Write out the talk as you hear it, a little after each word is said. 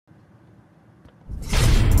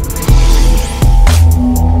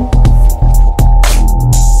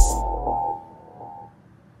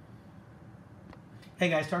Hey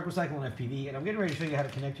guys, Tarek with Cyclone FPV, and I'm getting ready to show you how to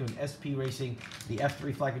connect to an SP Racing, the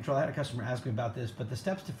F3 flight control. I had a customer ask me about this, but the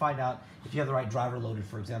steps to find out if you have the right driver loaded,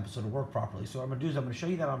 for example, so to work properly. So what I'm going to do is I'm going to show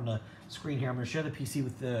you that on the screen here. I'm going to share the PC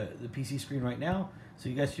with the PC screen right now, so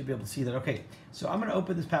you guys should be able to see that. Okay, so I'm going to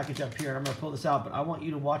open this package up here, and I'm going to pull this out, but I want you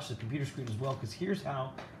to watch the computer screen as well, because here's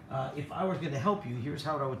how, if I was going to help you, here's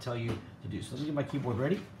how I would tell you to do. So let me get my keyboard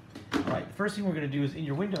ready. All right, the first thing we're going to do is in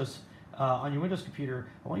your Windows, on your Windows computer,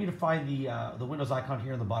 I want you to find the Windows icon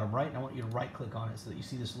here on the bottom right, and I want you to right-click on it so that you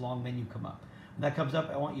see this long menu come up. When that comes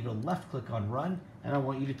up, I want you to left-click on Run, and I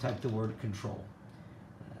want you to type the word Control.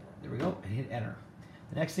 There we go, and hit Enter.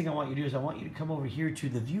 The next thing I want you to do is I want you to come over here to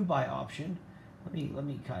the View By option. Let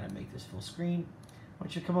me kind of make this full screen. I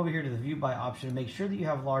want you to come over here to the View By option and make sure that you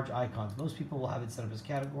have large icons. Most people will have it set up as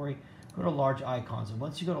category. Go to Large Icons, and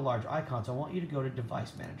once you go to Large Icons, I want you to go to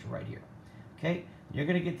Device Manager right here. Okay, you're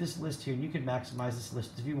going to get this list here, and you can maximize this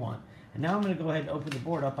list if you want. And now I'm going to go ahead and open the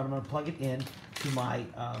board up, and I'm going to plug it in to my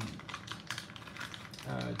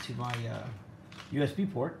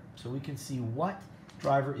USB port, so we can see what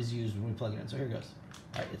driver is used when we plug it in. So here it goes.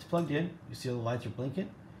 All right, it's plugged in. You see all the lights are blinking.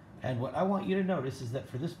 And what I want you to notice is that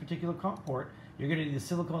for this particular comp port, you're going to need the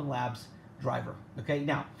Cyclone Labs driver. Okay,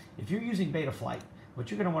 now if you're using BetaFlight,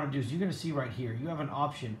 what you're going to want to do is you're going to see right here, you have an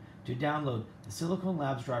option to download the Cyclone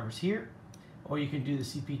Labs drivers here, or you can do the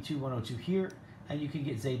CP2102 here, and you can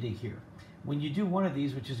get Zadig here. When you do one of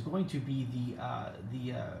these, which is going to be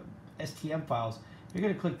the STM files, you're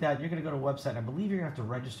going to click that, and you're going to go to a website. I believe you're going to have to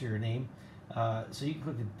register your name. So you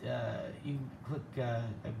can click,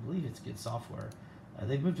 I believe it's Get Software.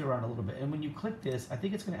 They've moved it around a little bit. And when you click this, I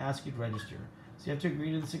think it's going to ask you to register. So you have to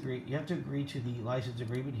agree to this, you have to agree to the license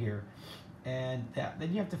agreement here. And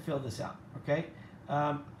then you have to fill this out, okay?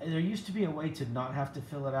 There used to be a way to not have to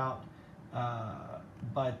fill it out,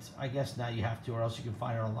 but I guess now you have to, or else you can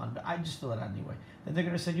find it online. But I just fill it out anyway. Then they're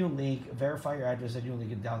going to send you a link, verify your address, and you only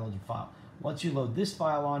can download your file. Once you load this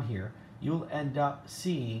file on here, you'll end up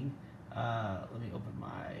seeing, let me open my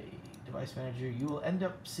device manager, you will end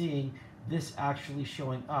up seeing this actually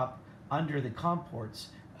showing up under the COM ports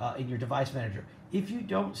in your device manager. If you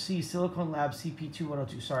don't see Cyclone Labs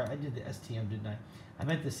CP2102, sorry, I did the STM, didn't I? I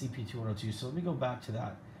meant the CP2102, so let me go back to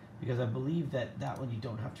that, because I believe that one you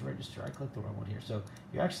don't have to register. I clicked the wrong one here. So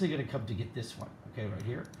you're actually going to come to get this one, okay, right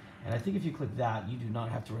here. And I think if you click that, you do not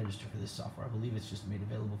have to register for this software. I believe it's just made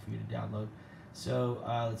available for you to download. So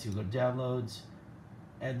let's see, we'll go to Downloads.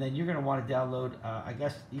 And then you're going to want to download, I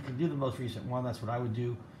guess you can do the most recent one. That's what I would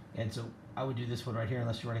do. And so I would do this one right here.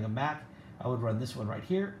 Unless you're running a Mac, I would run this one right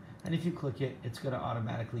here. And if you click it, it's going to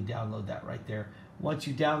automatically download that right there. Once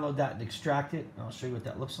you download that and extract it, I'll show you what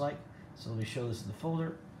that looks like. So let me show this in the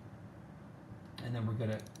folder. And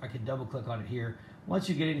then I can double click on it here. Once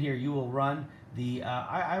you get in here, you will run the,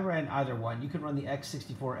 I ran either one. You can run the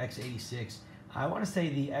X64, X86. I want to say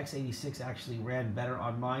the X86 actually ran better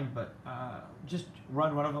on mine, but just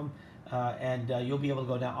run one of them and you'll be able to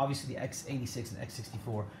go down. Obviously the X86 and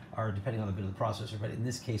X64 are depending on the bit of the processor, but in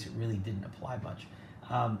this case it really didn't apply much.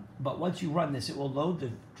 But once you run this, it will load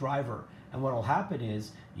the driver, and what will happen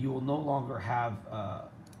is you will no longer have,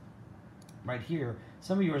 right here,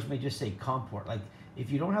 some of yours may just say COM port. Like if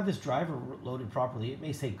you don't have this driver loaded properly, it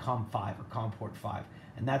may say COM5 or COM port 5,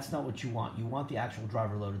 and that's not what you want. You want the actual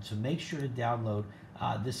driver loaded, so make sure to download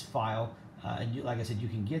this file, and like I said, you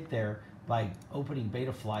can get there by opening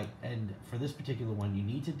BetaFlight, and for this particular one, you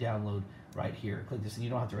need to download right here. Click this, and you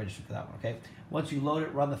don't have to register for that one, okay? Once you load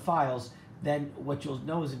it, run the files, then what you'll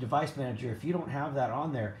know is a device manager, if you don't have that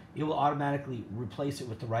on there, it will automatically replace it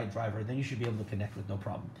with the right driver. Then you should be able to connect with no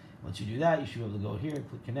problem. Once you do that, you should be able to go here and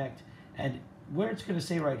click connect. And where it's going to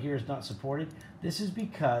say right here is not supported, this is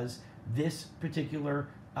because this particular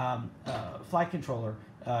flight controller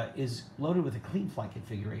is loaded with a clean flight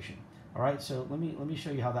configuration. All right, so let me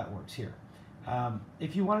show you how that works here.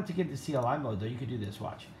 If you wanted to get into CLI mode, though, you could do this.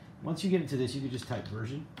 Watch. Once you get into this, you can just type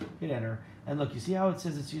version, hit enter, and look, you see how it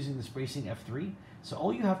says it's using the SpracingF3? So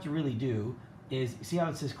all you have to really do is, see how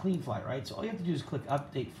it says clean flight, right? So all you have to do is click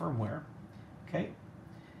update firmware, okay?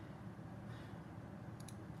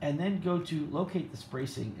 And then go to locate the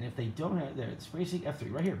Spracing, and if they don't have there, it's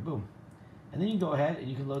SpracingF3 right here, boom. And then you can go ahead and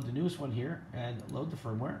you can load the newest one here and load the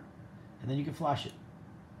firmware, and then you can flash it,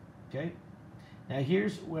 okay? Now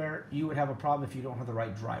here's where you would have a problem if you don't have the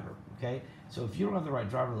right driver, okay? So if you don't have the right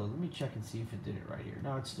driver load, let me check and see if it did it right here.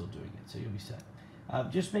 No, it's still doing it, so you'll be set.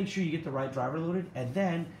 Just make sure you get the right driver loaded, and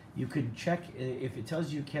then you can check if it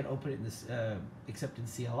tells you can't open it in this, except in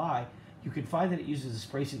CLI, you can find that it uses the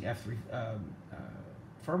SpracingF3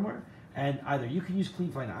 firmware, and either you can use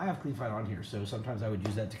CleanFlight. Now, I have CleanFlight on here, so sometimes I would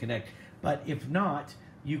use that to connect. But if not,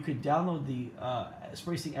 you could download the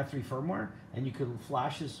SpracingF3 firmware, and you could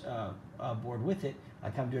flash this board with it,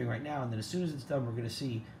 like I'm doing right now. And then as soon as it's done, we're going to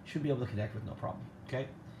see, should be able to connect with no problem. Okay.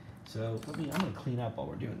 So I'm going to clean up while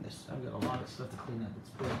we're doing this. I've got a lot of stuff to clean up.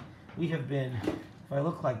 We have been, if I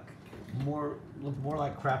look more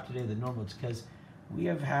like crap today than normal, it's because we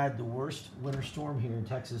have had the worst winter storm here in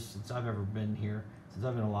Texas since I've ever been here, since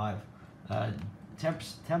I've been alive.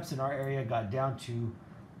 Temps in our area got down to,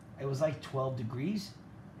 it was like 12 degrees.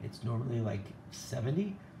 It's normally like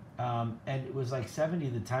 70. And it was like 70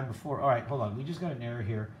 the time before. All right, hold on. We just got an error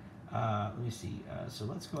here. Let me see. So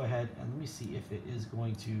let's go ahead and let me see if it is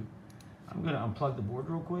going to, I'm going to unplug the board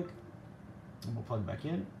real quick. And we'll plug it back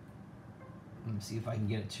in. Let me see if I can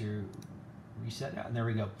get it to reset now. And there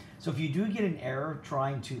we go. So if you do get an error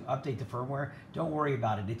trying to update the firmware, don't worry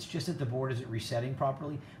about it. It's just that the board isn't resetting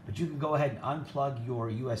properly, but you can go ahead and unplug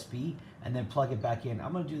your USB and then plug it back in.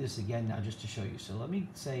 I'm going to do this again now just to show you. So let me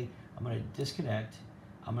say I'm going to disconnect.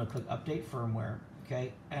 I'm going to click update firmware.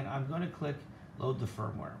 Okay. And I'm going to click load the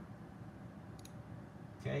firmware.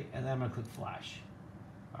 Okay. And then I'm going to click flash.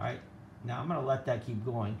 All right. Now I'm going to let that keep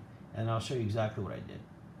going, and I'll show you exactly what I did.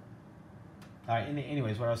 All right,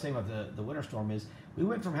 anyways, what I was saying about the winter storm is we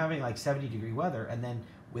went from having like 70-degree weather, and then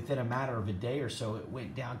within a matter of a day or so, it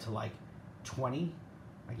went down to like 20,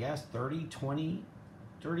 I guess, 30, 20,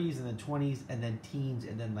 30s, and then 20s, and then teens,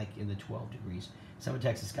 and then like in the 12 degrees. Some of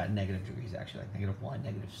Texas got negative degrees, actually, like -1,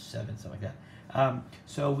 -7, something like that.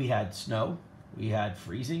 So we had snow, we had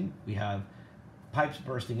freezing, we have pipes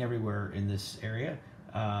bursting everywhere in this area.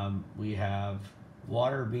 We have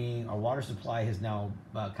water being, our water supply has now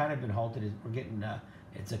kind of been halted. We're getting,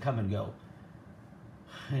 it's a come and go.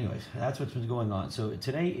 Anyways, that's what's been going on. So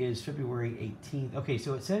today is February 18th. Okay,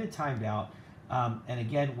 so it said it timed out. And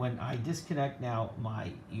again, when I disconnect now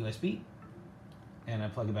my USB and I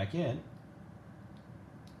plug it back in,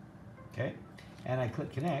 okay, and I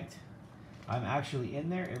click connect, I'm actually in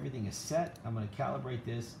there. Everything is set. I'm going to calibrate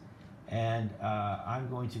this, and I'm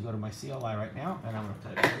going to go to my CLI right now, and I'm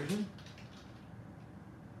going to type version.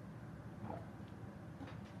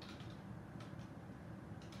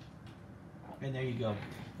 And there you go.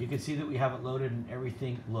 You can see that we have it loaded and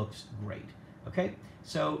everything looks great. Okay,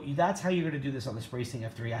 so that's how you're going to do this on the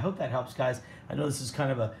SpracingF3. I hope that helps, guys. I know this is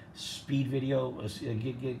kind of a speed video,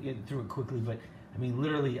 get through it quickly, but I mean,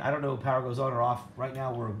 literally, I don't know if power goes on or off. Right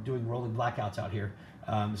now, we're doing rolling blackouts out here.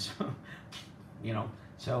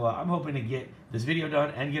 So I'm hoping to get this video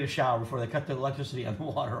done and get a shower before they cut the electricity and the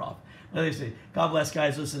water off. Let me say, God bless,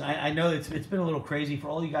 guys. Listen, I know it's been a little crazy for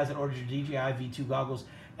all you guys that ordered your DJI V2 goggles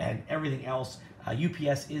and everything else.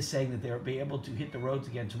 UPS is saying that they'll be able to hit the roads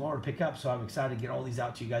again tomorrow to pick up, so I'm excited to get all these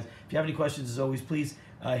out to you guys. If you have any questions, as always, please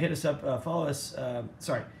hit us up, follow us,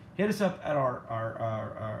 hit us up at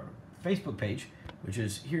our Facebook page, which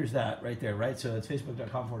is, here's that right there, right? So it's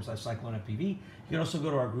facebook.com/Cyclone FPV. You can also go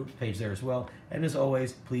to our groups page there as well. And as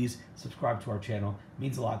always, please subscribe to our channel. It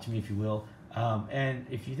means a lot to me, if you will. And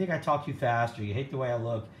if you think I talk too fast or you hate the way I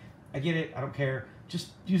look, I get it, I don't care.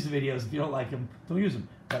 Just use the videos. If you don't like them, don't use them.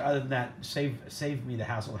 But other than that, save me the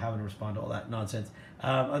hassle of having to respond to all that nonsense.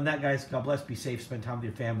 Other than that, guys, God bless, be safe, spend time with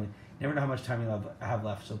your family. Never know how much time you have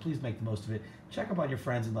left, so please make the most of it. Check up on your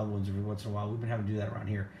friends and loved ones every once in a while. We've been having to do that around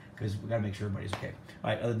here because we got to make sure everybody's okay. All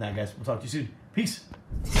right, other than that, guys, we'll talk to you soon. Peace.